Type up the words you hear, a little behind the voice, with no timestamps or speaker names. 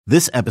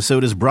This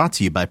episode is brought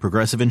to you by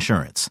Progressive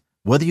Insurance.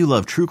 Whether you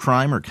love true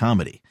crime or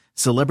comedy,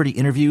 celebrity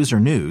interviews or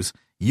news,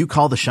 you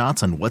call the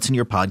shots on what's in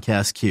your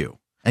podcast queue.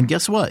 And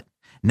guess what?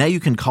 Now you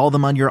can call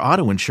them on your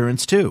auto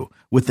insurance too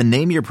with the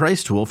Name Your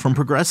Price tool from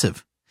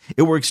Progressive.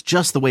 It works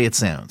just the way it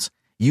sounds.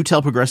 You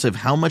tell Progressive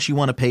how much you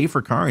want to pay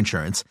for car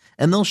insurance,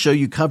 and they'll show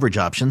you coverage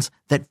options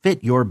that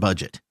fit your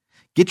budget.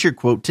 Get your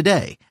quote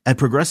today at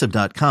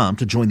Progressive.com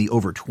to join the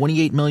over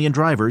 28 million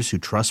drivers who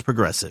trust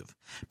Progressive.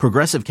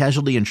 Progressive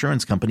Casualty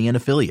Insurance Company and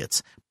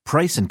Affiliates.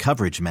 Price and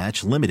coverage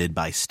match limited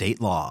by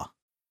state law.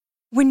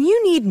 When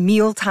you need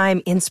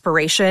mealtime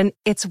inspiration,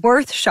 it's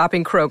worth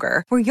shopping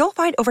Kroger, where you'll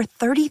find over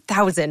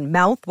 30,000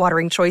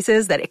 mouth-watering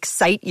choices that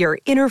excite your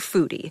inner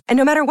foodie. And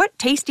no matter what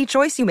tasty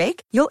choice you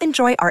make, you'll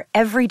enjoy our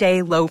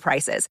everyday low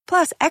prices,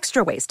 plus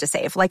extra ways to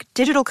save, like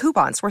digital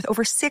coupons worth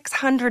over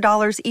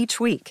 $600 each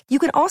week. You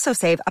can also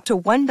save up to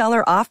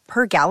 $1 off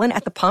per gallon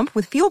at the pump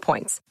with fuel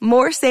points.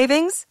 More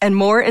savings and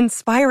more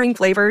inspiring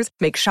flavors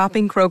make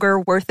shopping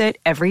Kroger worth it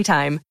every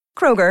time.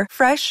 Kroger,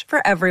 fresh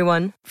for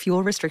everyone.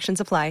 Fuel restrictions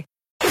apply.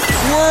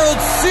 World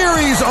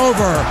Series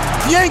over.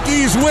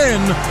 Yankees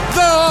win.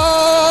 The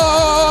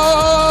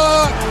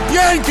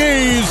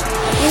Yankees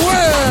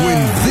win.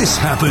 When this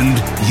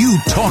happened, you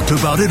talked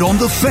about it on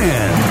The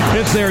Fan.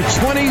 It's their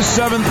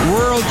 27th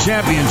World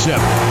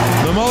Championship,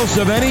 the most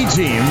of any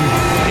team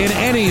in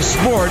any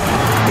sport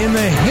in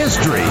the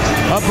history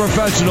of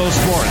professional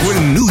sports.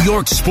 When New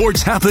York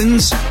sports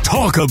happens,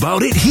 talk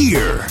about it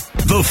here.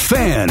 The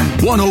Fan,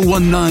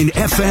 101.9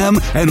 FM,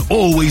 and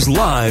always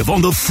live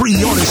on the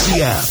free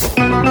Odyssey app.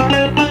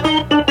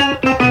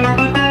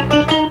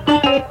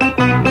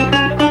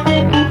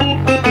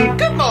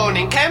 Good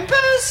morning,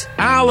 campers.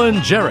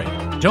 Alan Jerry.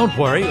 Don't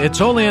worry,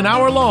 it's only an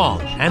hour long,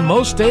 and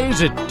most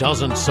days it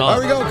doesn't suck.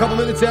 There we go, a couple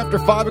minutes after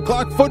 5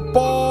 o'clock,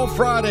 Football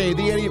Friday.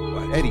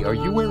 Eddie, are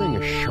you wearing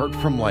a shirt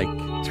from like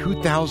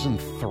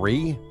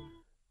 2003?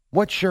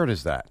 What shirt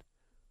is that?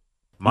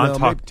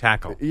 Montauk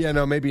Tackle. Yeah,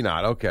 no, maybe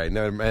not. Okay,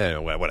 no,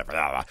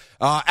 whatever.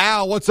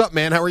 Al, what's up,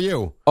 man? How are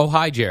you? Oh,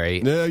 hi,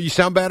 Jerry. You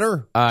sound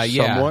better? Yeah.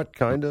 Somewhat,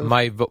 kind of.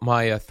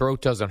 My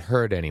throat doesn't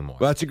hurt anymore.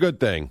 Well, that's a good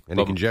thing.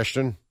 Any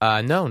congestion?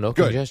 No Good.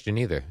 congestion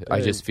either.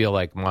 I just feel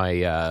like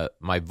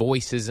my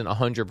voice isn't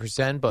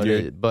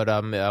 100%, but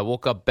I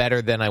woke up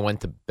better than I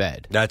went to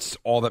bed. That's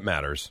all that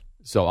matters.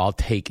 So I'll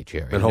take it,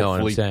 Jerry. And you know what I'm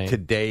hopefully saying?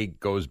 today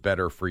goes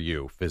better for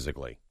you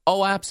physically.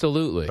 Oh,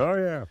 absolutely. Oh,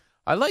 yeah.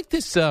 I like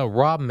this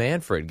Rob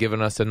Manfred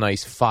giving us a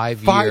nice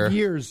 5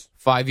 years.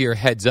 5 year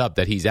heads up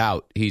that he's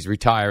out. He's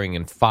retiring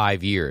in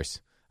 5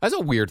 years. That's a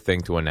weird thing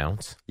to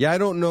announce. Yeah, I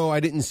don't know. I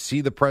didn't see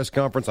the press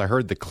conference. I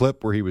heard the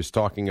clip where he was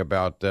talking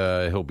about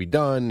he'll be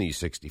done. He's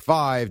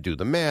 65. Do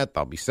the math.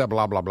 I'll be 7,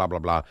 blah, blah, blah, blah,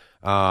 blah.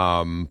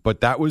 But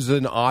that was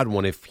an odd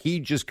one. If he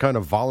just kind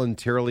of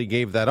voluntarily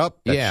gave that up,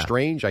 that's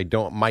strange.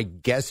 My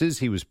guess is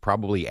he was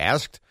probably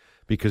asked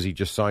because he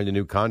just signed a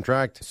new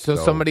contract. So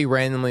somebody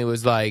randomly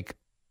was like,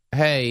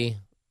 hey,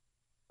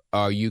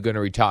 are you going to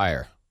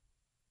retire?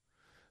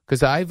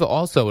 Because I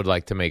also would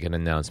like to make an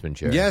announcement,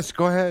 Jerry. Yes,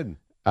 go ahead.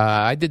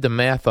 I did the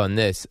math on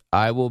this.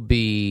 I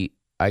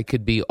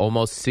could be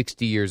almost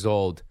 60 years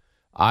old.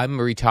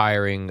 I'm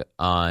retiring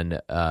on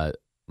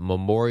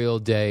Memorial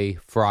Day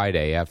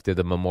Friday after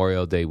the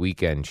Memorial Day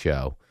weekend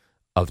show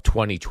of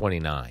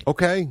 2029.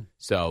 Okay.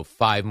 So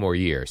 5 more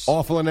years.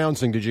 Awful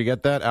announcing. Did you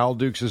get that? Al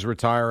Dukes is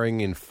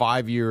retiring in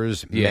 5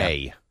 years,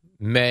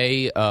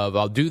 May of,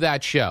 I'll do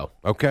that show.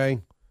 Okay.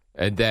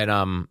 And then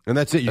and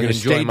that's it. You're going to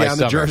stay down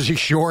the Jersey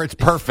Shore. It's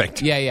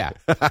perfect. Yeah.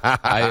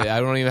 I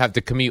don't even have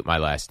to commute my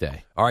last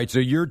day. All right, so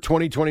you're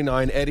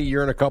 2029. Eddie,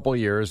 you're in a couple of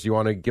years. You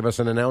want to give us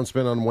an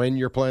announcement on when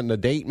you're planning a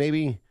date,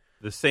 maybe?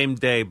 The same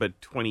day, but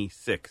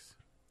 26.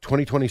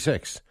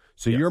 2026.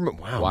 So you're,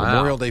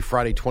 Memorial Day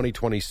Friday,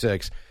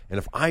 2026. And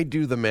if I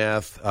do the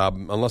math,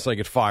 unless I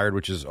get fired,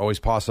 which is always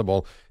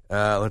possible,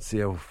 let's see,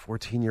 a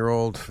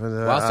 14-year-old.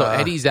 Wow, so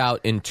Eddie's out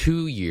in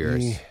 2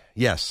 years.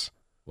 Yes.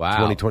 Wow.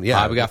 2020.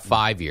 Yeah. We got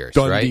 5 years,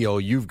 Done right? deal.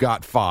 You've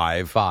got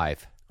 5.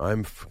 5.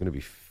 I'm going to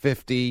be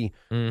 50.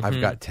 Mm-hmm. I've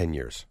got 10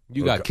 years.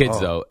 You got kids,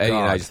 though. Eddie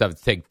and I just have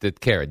to take the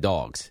care of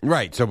dogs.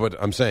 Right. So, but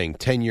I'm saying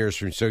 10 years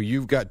from, so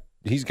he's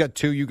got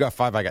 2, you got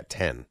 5, I got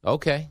 10.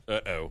 Okay.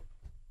 Uh-oh.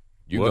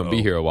 You're going to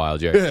be here a while,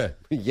 Jerry.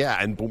 Yeah,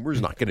 and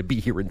Boomer's not going to be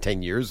here in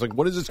 10 years. Like,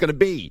 what is this going to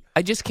be?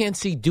 I just can't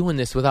see doing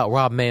this without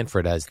Rob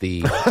Manfred as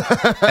the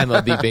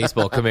MLB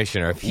baseball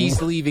commissioner. If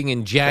he's leaving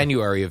in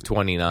January of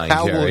 29,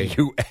 How Jerry, will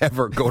you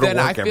ever go to work every day? Then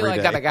I feel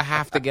like I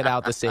have to get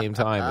out the same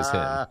time as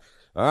him. All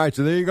right,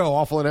 so there you go.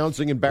 Awful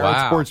announcing in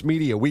Barrett Sports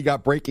Media. We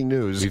got breaking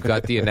news. We've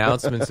got the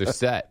announcements are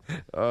set.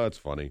 Oh, it's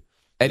funny.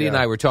 Eddie and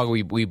I were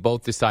talking. We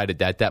both decided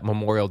that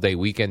Memorial Day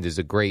weekend is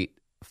a great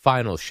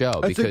final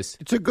show because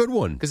it's a good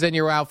one. Because then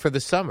you're out for the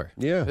summer.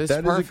 Yeah, It's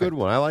that perfect. is a good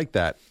one. I like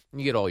that.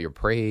 You get all your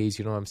praise.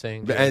 You know what I'm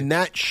saying? Jerry? And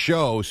that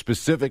show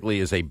specifically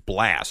is a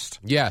blast.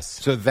 Yes.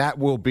 So that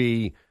will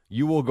be,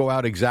 you will go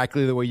out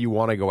exactly the way you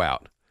want to go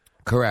out.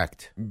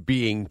 Correct.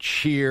 Being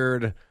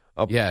cheered.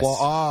 Yes.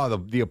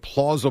 The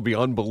applause will be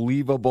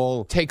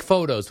unbelievable. Take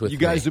photos with you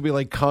guys will be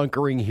like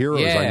conquering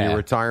heroes on your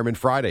retirement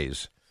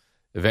Fridays.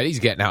 If Eddie's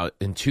getting out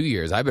in 2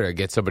 years, I better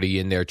get somebody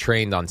in there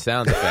trained on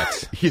sound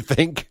effects. You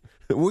think?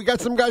 We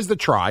got some guys that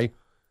try.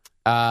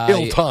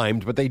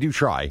 Ill-timed, but they do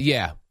try.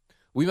 Yeah.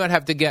 We might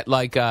have to get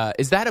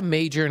is that a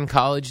major in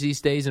college these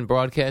days in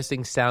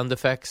broadcasting, sound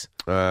effects?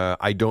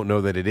 I don't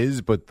know that it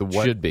is, but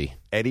what should be.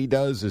 Eddie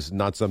does is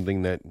not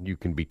something that you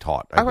can be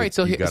taught. All right,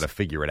 so you got to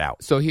figure it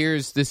out. So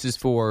this is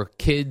for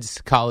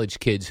kids, college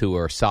kids who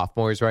are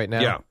sophomores right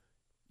now. Yeah.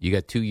 You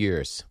got 2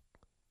 years.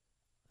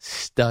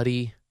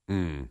 Study,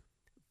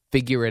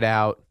 figure it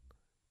out.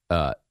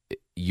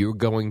 We're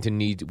going to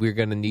need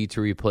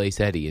to replace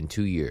Eddie in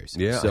 2 years.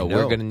 Yeah, so I know.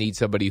 we're going to need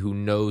somebody who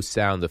knows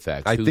sound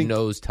effects, who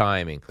knows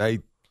timing. I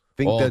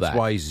think that's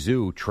why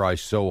Zoo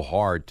tries so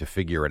hard to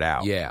figure it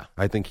out. Yeah.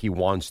 I think he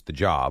wants the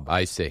job.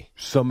 I see.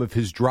 Some of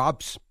his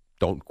drops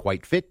don't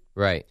quite fit.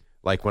 Right.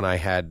 Like when I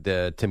had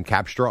Tim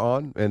Capstra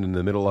on, and in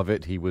the middle of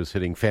it, he was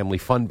hitting Family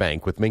Fun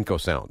Bank with Minko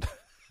sound.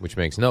 Which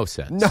makes no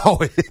sense. No,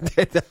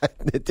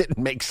 it didn't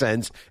make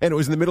sense. And it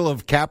was in the middle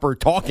of Capper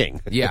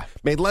talking. Yeah.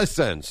 Made less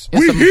sense. Yeah,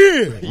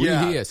 We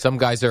Yeah. Some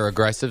guys are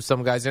aggressive,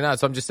 some guys are not.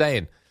 So I'm just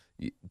saying,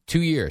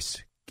 2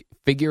 years.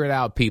 Figure it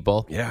out,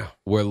 people. Yeah.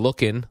 We're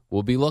looking.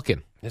 We'll be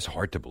looking. It's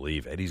hard to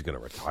believe Eddie's going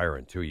to retire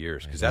in 2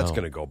 years because that's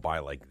going to go by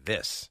like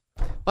this.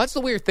 Well, that's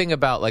the weird thing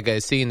about, I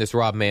seeing this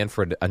Rob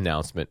Manfred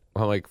announcement.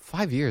 I'm like,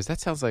 5 years? That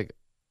sounds like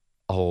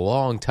a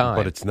long time.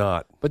 But it's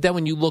not. But then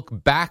when you look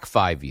back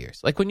 5 years,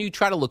 like when you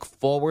try to look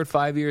forward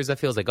 5 years, that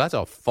feels like that's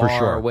a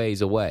far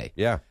ways away.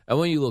 Yeah. And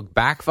when you look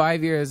back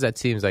 5 years, that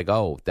seems like,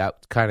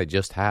 that kind of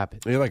just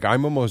happened. You're like,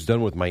 I'm almost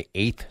done with my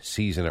 8th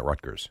season at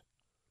Rutgers.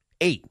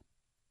 8.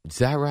 Is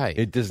that right?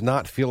 It does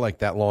not feel like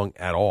that long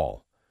at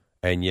all.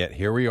 And yet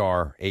here we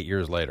are 8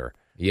 years later.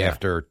 Yeah.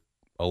 After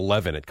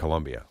 11 at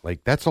Columbia.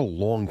 Like, that's a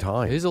long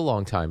time. It is a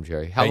long time,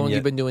 Jerry. How long have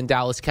you been doing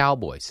Dallas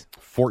Cowboys?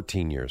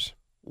 14 years.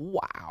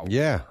 Wow.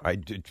 Yeah.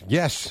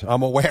 Yes,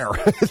 I'm aware.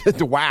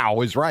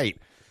 Wow is right.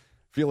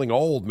 Feeling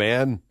old,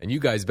 man. And you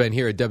guys been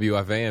here at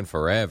WFAN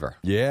forever.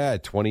 Yeah,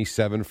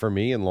 27 for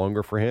me and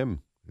longer for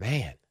him.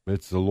 Man.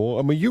 It's a long.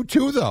 I mean, you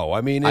too, though. I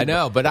mean, I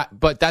know,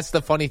 but that's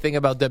the funny thing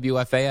about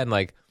WFAN.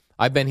 Like,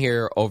 I've been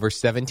here over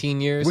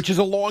 17 years, which is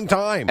a long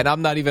time, and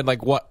I'm not even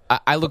like what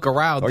I look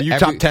around. Are you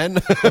top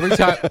 10?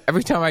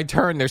 every time I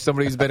turn, there's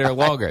somebody who's been here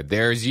longer.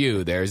 There's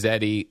you. There's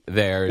Eddie.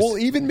 There's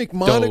even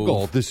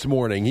McMonagle this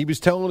morning. He was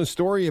telling a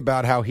story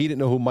about how he didn't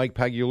know who Mike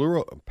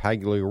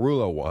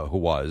Pagliarulo who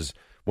was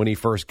when he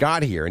first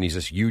got here, and he's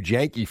this huge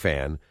Yankee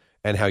fan,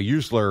 and how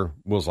Usler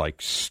was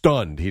like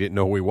stunned. He didn't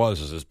know who he was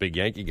as this big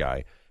Yankee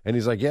guy. And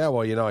he's like, yeah,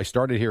 well, I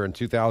started here in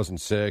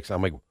 2006.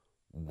 I'm like,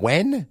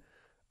 when?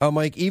 I'm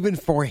like, even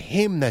for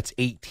him, that's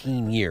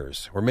 18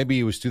 years. Or maybe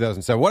it was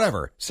 2007,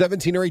 whatever.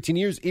 17 or 18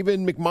 years,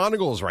 even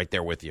McMonagle's right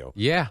there with you.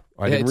 Yeah.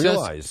 I didn't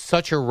realize.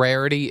 Such a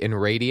rarity in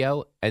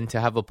radio, and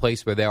to have a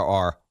place where there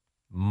are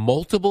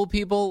multiple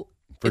people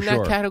in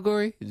that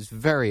category is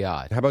very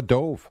odd. How about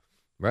Dove?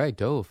 Right,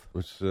 Dove.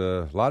 It's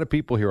a lot of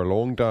people here a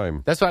long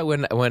time. That's why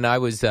when I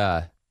was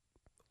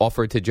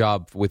offered to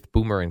job with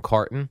Boomer and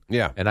Carton.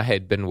 Yeah. And I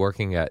had been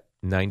working at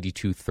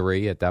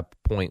 92.3 at that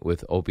point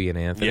with Opie and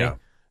Anthony. Yeah.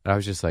 And I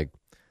was just like,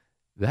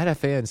 that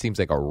FAN seems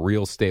like a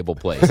real stable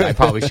place. I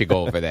probably should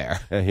go over there.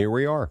 And here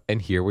we are.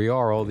 And here we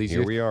are all these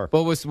years. Here we are.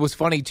 But what's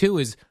funny, too,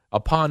 is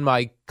upon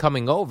my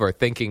coming over,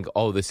 thinking,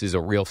 this is a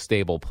real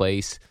stable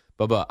place.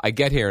 But I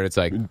get here, and it's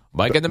like,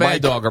 Mike and the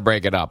Mad Dog are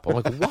breaking up. I'm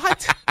like,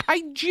 what?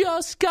 I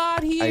just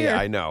got here.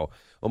 I know.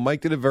 Well,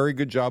 Mike did a very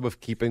good job of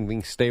keeping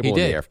things stable in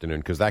the afternoon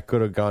because that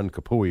could have gone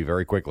kapooey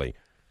very quickly.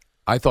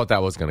 I thought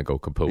that was going to go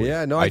kapooey.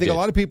 Yeah, no, I think a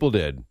lot of people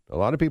did. A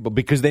lot of people,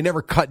 because they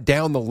never cut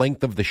down the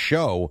length of the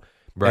show.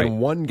 Right. And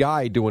one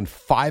guy doing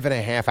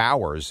 5.5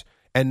 hours,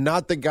 and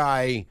not the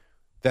guy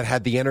that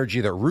had the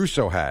energy that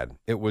Russo had.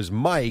 It was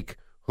Mike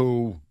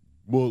who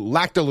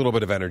lacked a little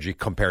bit of energy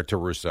compared to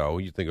Russo.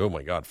 You think, oh,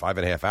 my God,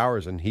 5.5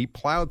 hours, and he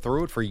plowed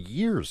through it for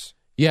years.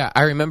 Yeah,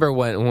 I remember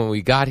when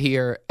we got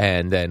here,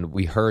 and then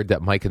we heard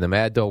that Mike and the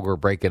Mad Dog were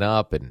breaking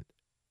up, and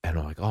I'm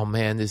like, oh,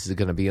 man, this is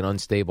going to be an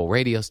unstable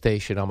radio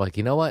station. I'm like,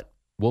 you know what?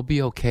 We'll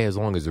be okay as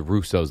long as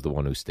Russo's the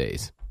one who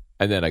stays.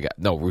 And then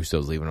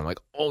Russo's leaving. I'm like,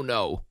 oh,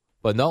 no.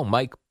 But no,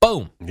 Mike,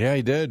 boom. Yeah,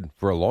 he did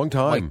for a long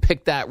time. Mike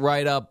picked that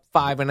right up,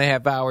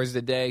 5.5 hours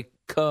a day.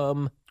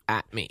 Come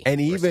at me. And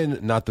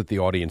even, not that the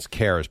audience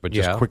cares, but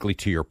just quickly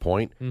to your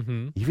point,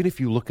 even if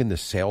you look in the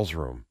sales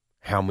room,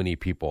 how many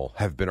people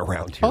have been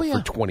around here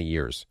for 20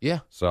 years? Yeah.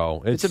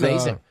 So it's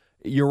amazing.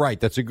 You're right.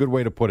 That's a good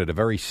way to put it. A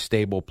very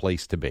stable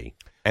place to be,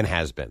 and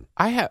has been.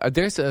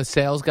 There's a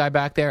sales guy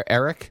back there,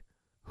 Eric,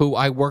 who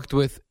I worked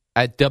with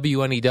at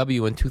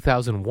WNEW in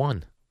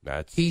 2001.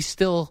 He's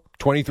still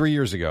 23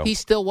 years ago. He's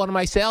still one of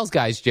my sales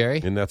guys, Jerry.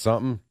 Isn't that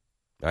something?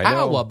 I know.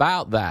 How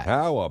about that?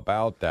 How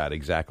about that?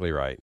 Exactly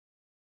right.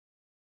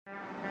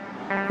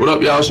 What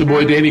up, y'all? It's your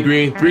boy Danny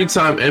Green,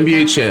 3-time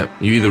NBA champ.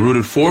 You either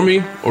rooted for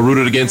me or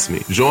rooted against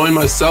me. Join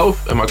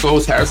myself and my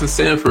co-host Harrison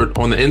Sanford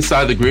on the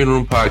Inside the Green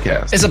Room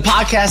podcast. It's a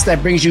podcast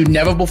that brings you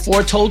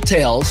never-before-told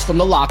tales from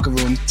the locker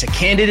room to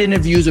candid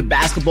interviews with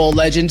basketball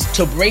legends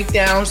to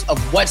breakdowns of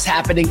what's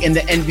happening in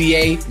the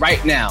NBA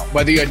right now.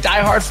 Whether you're a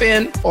diehard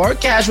fan or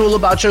casual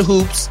about your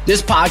hoops,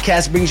 this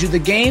podcast brings you the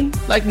game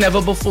like never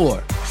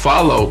before.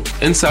 Follow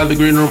Inside the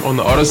Green Room on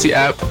the Odyssey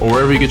app or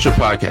wherever you get your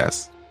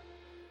podcasts.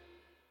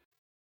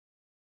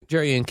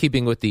 Jerry, in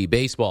keeping with the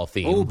baseball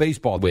theme.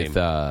 Baseball with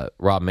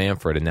Rob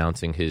Manfred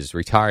announcing his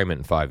retirement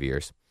in 5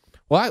 years.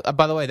 Well,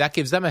 by the way, that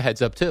gives them a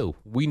heads up, too.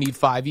 We need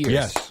 5 years.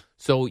 Yes.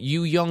 So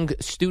you young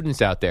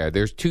students out there,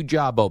 there's 2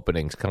 job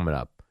openings coming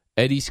up.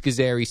 Eddie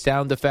Schizzeri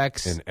Sound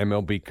Effects. And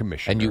MLB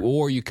commissioner.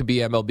 Or you could be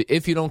MLB.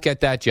 If you don't get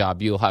that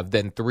job, you'll have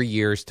then 3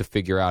 years to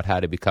figure out how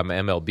to become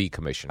MLB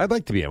commissioner. I'd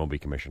like to be MLB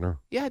commissioner.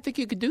 Yeah, I think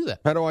you could do that.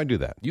 How do I do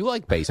that? You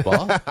like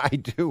baseball. I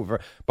do.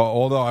 But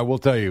although I will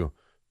tell you,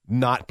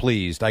 not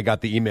pleased. I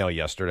got the email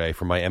yesterday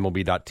from my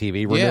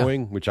MLB.TV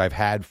renewing, which I've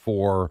had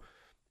for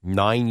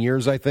 9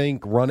 years, I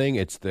think, running.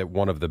 It's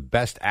one of the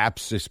best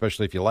apps,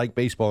 especially if you like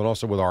baseball, and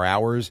also with our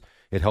hours.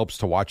 It helps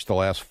to watch the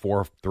last 3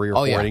 or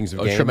 4 innings of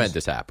games.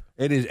 Tremendous app.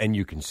 It is, and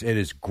it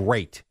is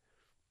great.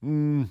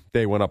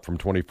 They went up from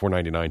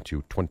 $24.99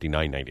 to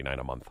 $29.99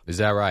 a month. Is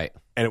that right?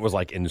 And it was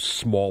like in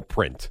small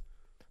print.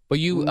 But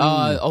you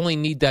only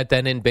need that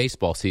then in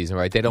baseball season,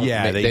 right? They don't.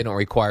 They don't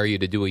require you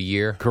to do a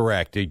year.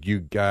 Correct.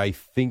 I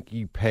think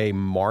you pay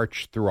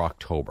March through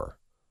October,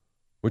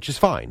 which is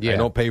fine. Yeah. I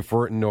don't pay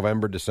for it in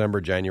November,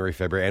 December, January,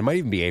 February. And it might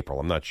even be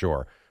April. I'm not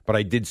sure. But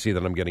I did see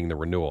that I'm getting the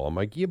renewal. I'm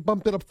like, you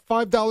bumped it up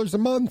 $5 a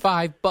month.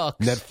 $5.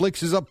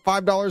 Netflix is up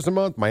 $5 a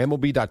month. My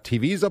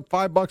MLB.TV is up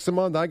 $5 a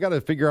month. I got to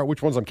figure out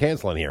which ones I'm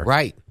canceling here.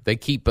 Right. They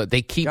keep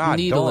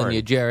needling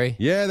you, Jerry.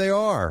 Yeah, they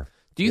are.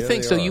 Do you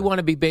think so? You want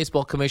to be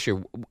baseball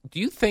commissioner? Do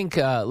you think,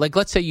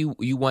 let's say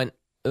you went,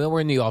 we're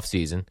in the off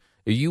season.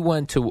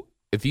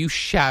 If you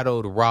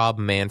shadowed Rob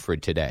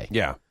Manfred today.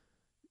 Yeah.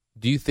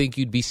 Do you think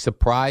you'd be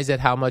surprised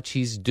at how much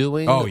he's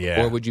doing? Oh,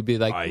 yeah. Or would you be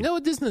like, no,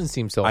 this doesn't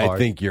seem so hard? I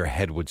think your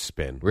head would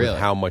spin. Really? With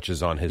how much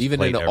is on his Even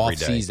plate in the every off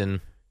day.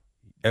 season.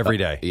 Every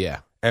day. Yeah.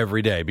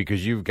 Every day.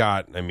 Because you've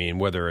got,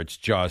 whether it's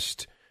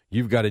just,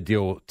 you've got to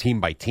deal team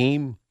by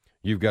team.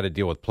 You've got to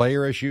deal with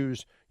player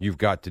issues. You've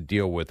got to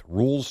deal with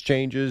rules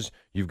changes.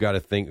 You've got to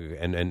think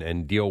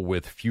and deal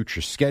with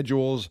future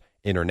schedules,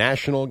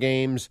 international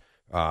games,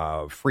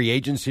 free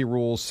agency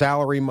rules,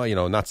 salary,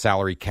 not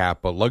salary cap,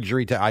 but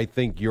luxury. I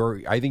think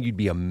you'd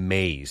be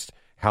amazed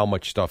how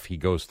much stuff he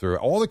goes through.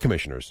 All the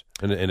commissioners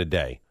in a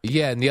day.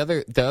 Yeah, and the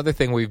other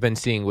thing we've been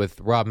seeing with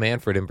Rob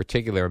Manfred in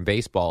particular in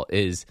baseball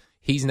is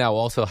he's now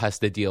also has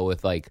to deal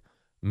with like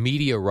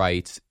media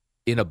rights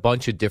in a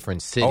bunch of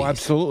different cities. Oh,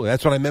 absolutely.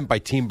 That's what I meant by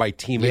team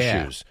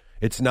issues.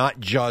 It's not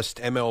just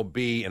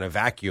MLB in a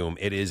vacuum.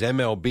 It is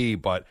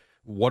MLB, but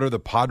what are the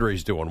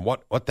Padres doing?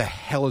 What the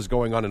hell is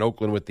going on in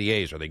Oakland with the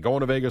A's? Are they going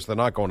to Vegas? They're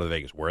not going to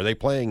Vegas. Where are they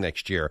playing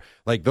next year?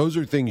 Like, those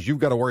are things you've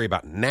got to worry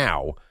about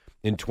now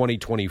in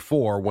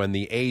 2024 when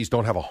the A's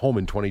don't have a home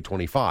in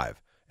 2025.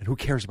 And who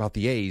cares about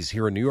the A's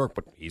here in New York?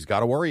 But he's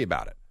got to worry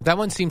about it. That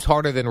one seems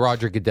harder than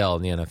Roger Goodell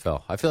in the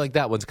NFL. I feel like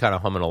that one's kind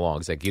of humming along.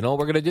 It's like, you know what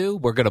we're going to do?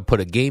 We're going to put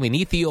a game in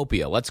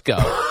Ethiopia. Let's go.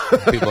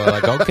 People are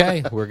like,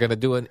 okay, we're going to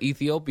do an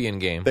Ethiopian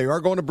game. They are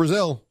going to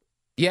Brazil.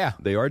 Yeah.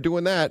 They are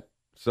doing that.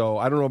 So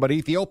I don't know about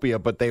Ethiopia,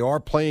 but they are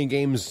playing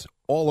games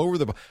all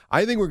over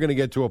I think we're going to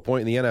get to a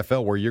point in the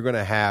NFL where you're going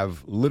to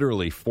have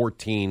literally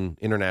 14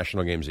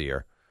 international games a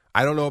year.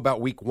 I don't know about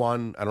week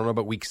 1. I don't know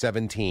about week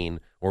 17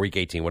 or week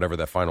 18, whatever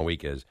that final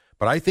week is.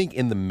 But I think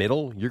in the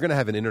middle, you're going to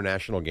have an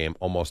international game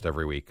almost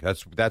every week.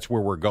 That's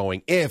where we're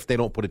going if they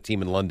don't put a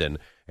team in London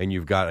and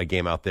you've got a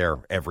game out there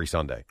every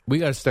Sunday. We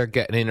got to start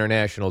getting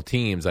international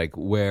teams like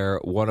where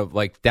one of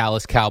like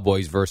Dallas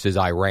Cowboys versus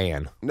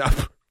Iran. No.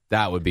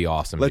 That would be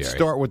awesome. Let's Jerry.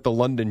 start with the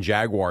London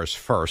Jaguars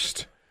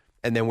first,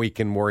 and then we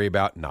can worry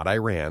about not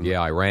Iran.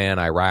 Yeah, Iran,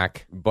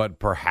 Iraq. But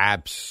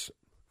perhaps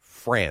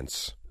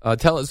France.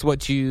 Tell us what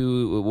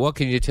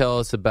can you tell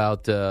us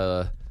about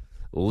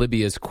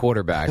Libya's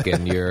quarterback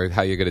and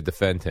how you're going to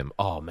defend him?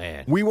 Oh,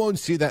 man. We won't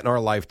see that in our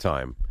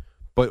lifetime.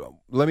 But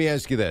let me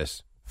ask you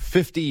this.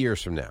 50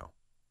 years from now,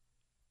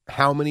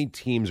 how many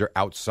teams are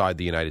outside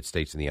the United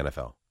States in the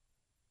NFL?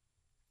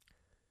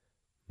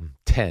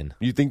 10.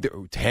 You think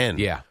 10?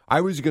 Yeah.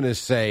 I was going to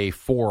say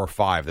 4 or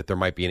 5 that there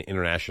might be an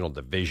international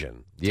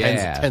division.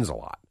 Yeah. 10's a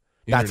lot.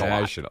 That's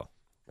international.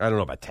 A lot. I don't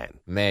know about 10.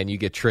 Man, you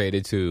get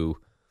traded to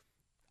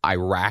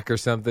Iraq or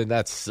something?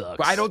 That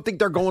sucks. I don't think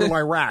they're going to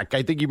Iraq.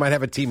 I think you might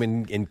have a team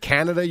in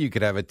Canada. You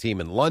could have a team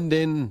in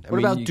London. What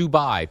about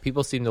Dubai?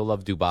 People seem to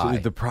love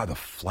Dubai. The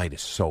flight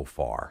is so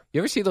far.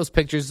 You ever see those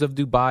pictures of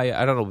Dubai?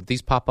 I don't know.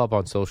 These pop up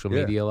on social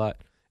media a lot.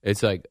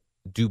 It's like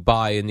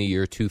Dubai in the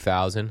year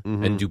 2000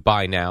 and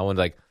Dubai now. And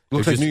like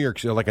looks like New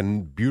York, like a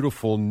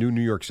beautiful new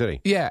New York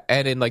City. Yeah.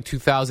 And in like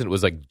 2000, it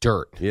was like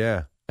dirt.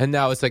 Yeah. And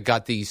now it's like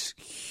got these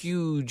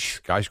huge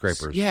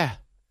skyscrapers. Yeah.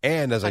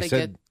 And as I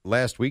said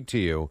last week to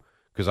you,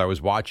 because I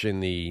was watching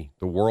the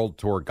World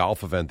Tour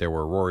golf event there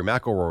where Rory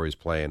McIlroy was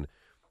playing.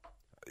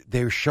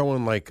 They were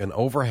showing like an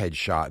overhead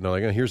shot, and they're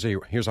like,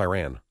 here's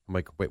Iran. I'm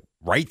like, wait,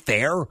 right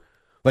there?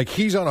 Like,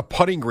 he's on a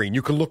putting green.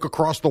 You can look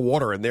across the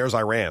water, and there's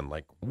Iran.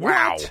 Like,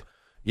 wow. What?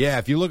 Yeah,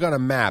 if you look on a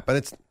map, and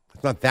it's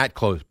not that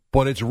close,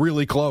 but it's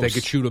really close. They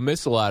could shoot a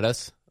missile at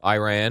us,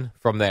 Iran,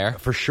 from there.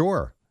 For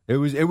sure. It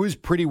was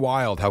pretty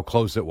wild how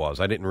close it was.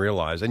 I didn't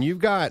realize. And you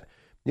got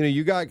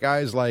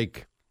guys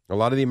like a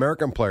lot of the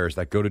American players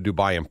that go to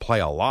Dubai and play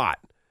a lot.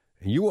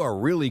 And you are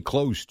really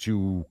close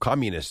to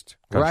communist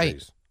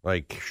countries.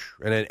 Right. Like,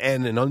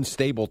 and an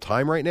unstable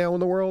time right now in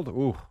the world.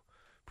 Ooh,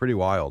 pretty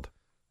wild.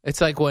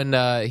 It's like when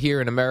here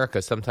in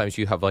America, sometimes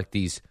you have like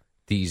these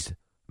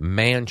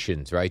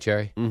mansions, right,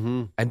 Jerry?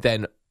 Mm-hmm. And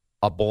then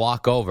a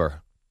block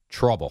over,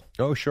 trouble.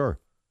 Oh, sure.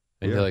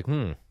 And you're like,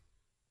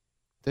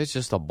 there's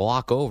just a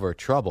block over,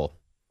 trouble.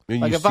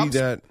 And like you see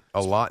that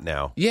a lot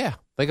now. Yeah.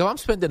 Like if I'm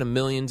spending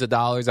millions of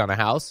dollars on a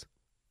house,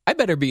 I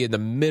better be in the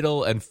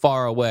middle and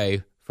far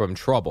away from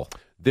trouble.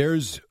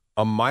 There's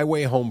on my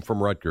way home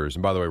from Rutgers,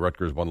 and by the way,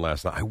 Rutgers won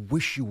last night. I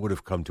wish you would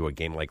have come to a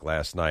game like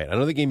last night. I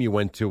know the game you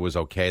went to was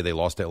okay. They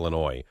lost to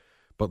Illinois.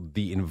 But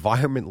the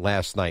environment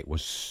last night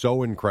was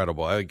so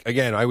incredible.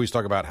 Again, I always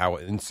talk about how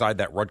inside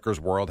that Rutgers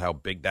world, how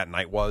big that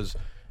night was.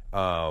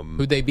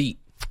 Who'd they beat?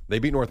 They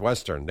beat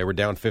Northwestern. They were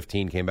down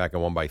 15, came back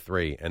and won by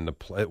 3. And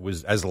it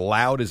was as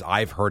loud as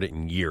I've heard it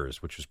in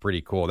years, which was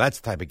pretty cool. That's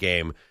the type of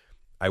game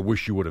I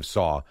wish you would have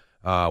saw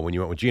when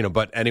you went with Gina.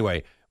 But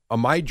anyway,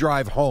 on my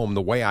drive home,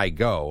 the way I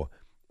go,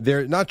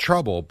 they're not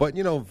trouble, but,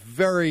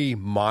 very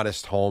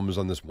modest homes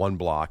on this one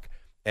block.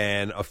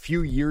 And a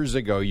few years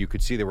ago, you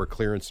could see they were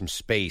clearing some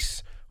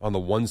space on the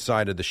one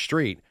side of the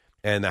street,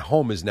 and the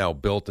home is now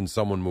built and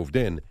someone moved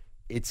in.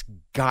 It's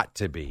got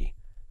to be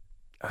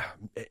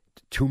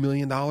 $2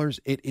 million.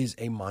 It is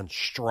a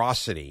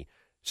monstrosity,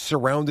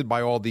 surrounded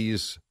by all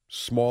these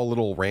small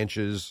little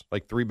ranches,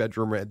 like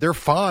 3-bedroom. They're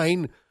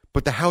fine,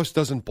 but the house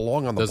doesn't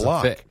belong on the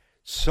block. Fit.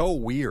 So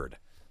weird.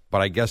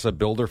 But I guess a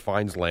builder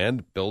finds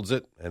land, builds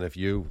it, and if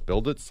you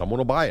build it, someone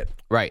will buy it.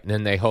 Right, and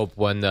then they hope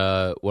when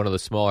one of the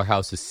smaller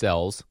houses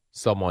sells,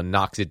 someone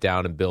knocks it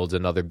down and builds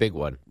another big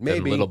one. Maybe.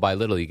 Then little by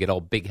little, you get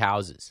all big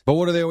houses. But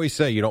what do they always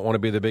say? You don't want to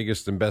be the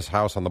biggest and best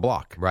house on the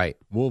block. Right.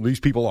 Well, these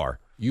people are.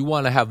 You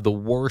want to have the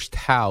worst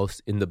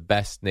house in the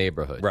best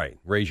neighborhood. Right.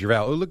 Raise your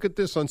value. Oh, look at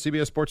this on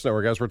CBS Sports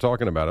Network as we're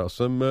talking about it.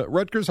 Some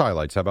Rutgers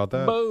highlights. How about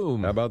that?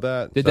 Boom. How about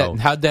that?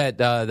 How'd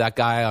that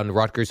guy on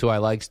Rutgers who I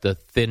likes, the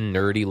thin,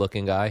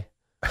 nerdy-looking guy?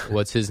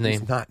 What's his name?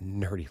 He's not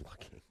nerdy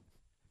looking.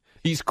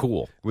 He's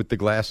cool. With the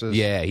glasses?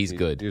 Yeah, he's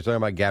good. You're talking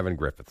about Gavin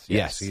Griffiths.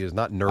 Yes. He is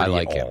not nerdy I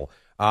like at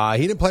all.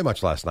 He didn't play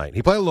much last night.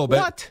 He played a little bit.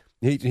 What?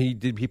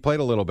 He played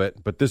a little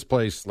bit, but this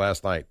place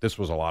last night, this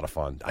was a lot of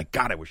fun. I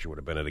wish you would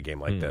have been at a game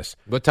like this.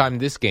 What time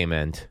did this game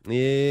end?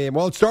 Yeah,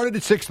 well, it started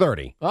at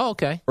 6:30. Oh,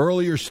 okay.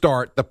 Earlier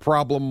start. The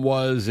problem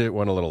was it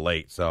went a little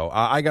late, so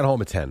I got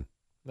home at 10.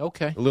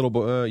 Okay. A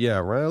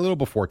little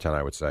before 10,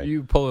 I would say.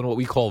 You pulling what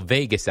we call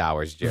Vegas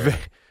hours, Jerry.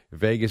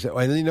 Vegas. And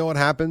then you know what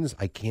happens?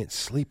 I can't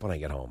sleep when I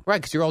get home.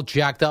 Right, because you're all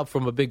jacked up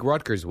from a big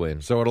Rutgers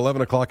win. So at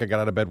 11 o'clock, I got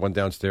out of bed, went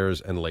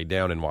downstairs, and laid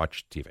down and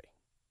watched TV.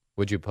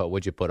 What'd you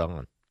put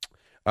on?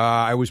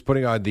 I was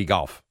putting on the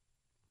golf.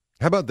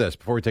 How about this?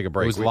 Before we take a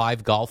break, It was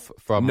live golf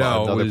from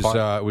another it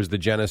part? was the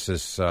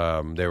Genesis.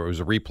 There was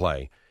a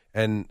replay,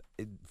 and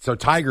so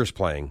Tiger's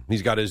playing.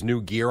 He's got his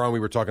new gear on. We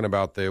were talking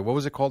about what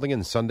was it called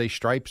again? Sunday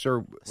Stripes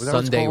or was that what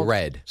it's Sunday called?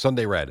 Red.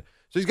 Sunday Red.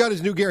 So he's got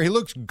his new gear. He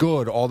looks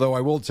good, although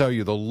I will tell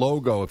you the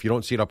logo. If you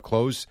don't see it up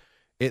close,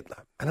 I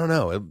don't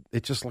know.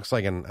 It just looks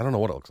like I don't know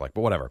what it looks like,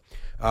 but whatever.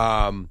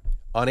 On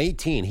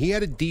 18, he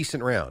had a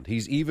decent round.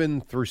 He's even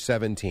through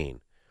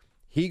 17.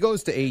 He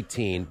goes to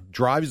 18,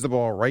 drives the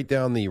ball right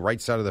down the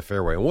right side of the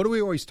fairway. And what do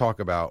we always talk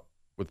about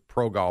with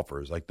pro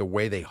golfers? Like the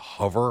way they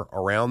hover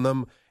around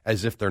them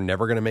as if they're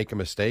never going to make a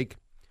mistake.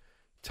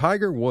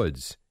 Tiger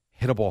Woods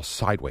hit a ball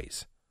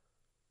sideways.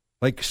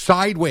 Like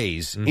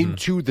sideways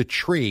into the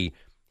tree.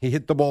 He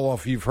hit the ball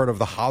off, you've heard of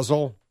the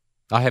hosel?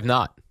 I have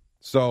not.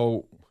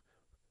 So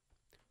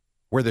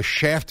where the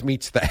shaft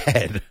meets the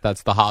head.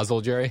 That's the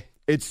hosel, Jerry?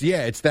 It's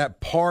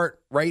that part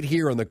right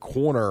here in the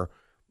corner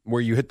where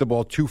you hit the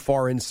ball too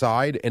far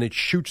inside and it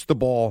shoots the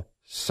ball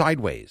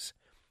sideways.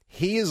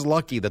 He is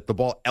lucky that the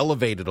ball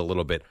elevated a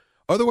little bit.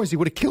 Otherwise, he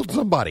would have killed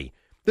somebody.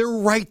 They're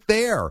right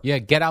there. Yeah,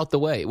 get out the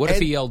way. What if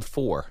he yelled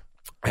 4?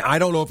 I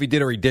don't know if he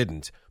did or he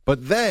didn't.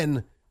 But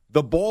then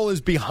the ball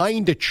is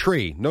behind a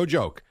tree. No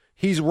joke.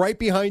 He's right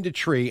behind a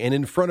tree, and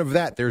in front of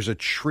that, there's a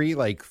tree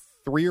like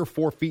 3 or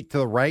 4 feet to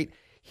the right.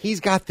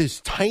 He's got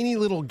this tiny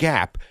little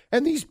gap,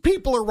 and these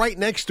people are right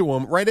next to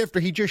him right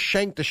after he just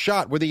shanked a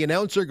shot where the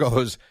announcer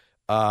goes,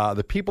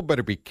 the people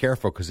better be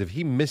careful because if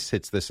he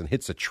mishits this and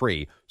hits a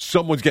tree,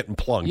 someone's getting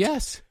plunked.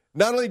 Yes.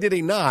 Not only did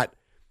he not,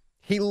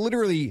 he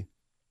literally,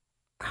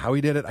 how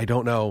he did it, I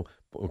don't know,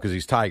 because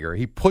he's Tiger.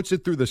 He puts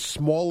it through the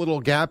small little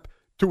gap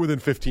to within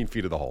 15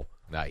 feet of the hole.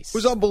 Nice. It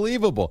was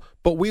unbelievable.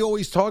 But we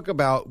always talk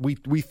about, we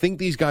think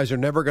these guys are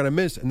never going to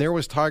miss, and there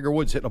was Tiger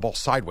Woods hitting a ball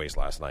sideways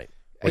last night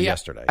or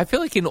yesterday. I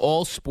feel like in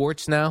all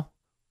sports now,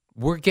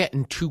 we're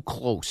getting too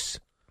close.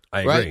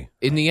 I right? agree.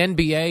 In the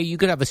NBA, you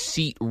could have a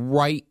seat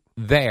right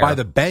there. By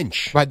the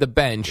bench. By the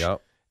bench.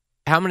 Yep.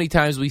 How many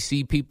times we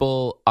see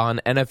people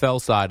on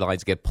NFL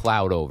sidelines get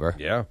plowed over?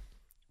 Yeah.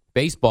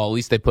 Baseball, at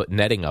least they put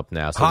netting up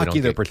now. So Hockey, they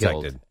they're don't get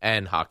killed. protected.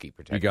 And hockey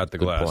protected. You got the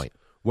Good glass. point.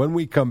 When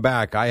we come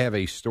back, I have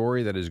a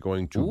story that is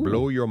going to Ooh.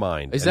 blow your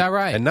mind. Is that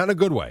right? And not in a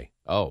good way.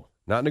 Oh.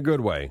 Not in a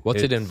good way.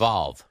 What's it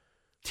involve?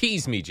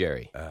 Tease me,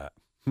 Jerry.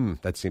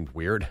 That seemed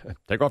weird.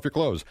 Take off your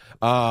clothes.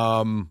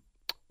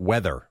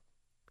 Weather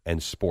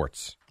and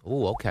sports.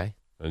 Oh, okay.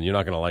 And you're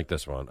not going to like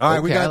this one. All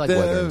right, we Okay, I got like the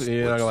weather and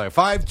you're not gonna like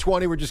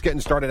 5:20. We're just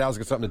getting started. Al's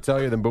got something to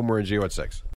tell you. Then Boomer and Gio at 6.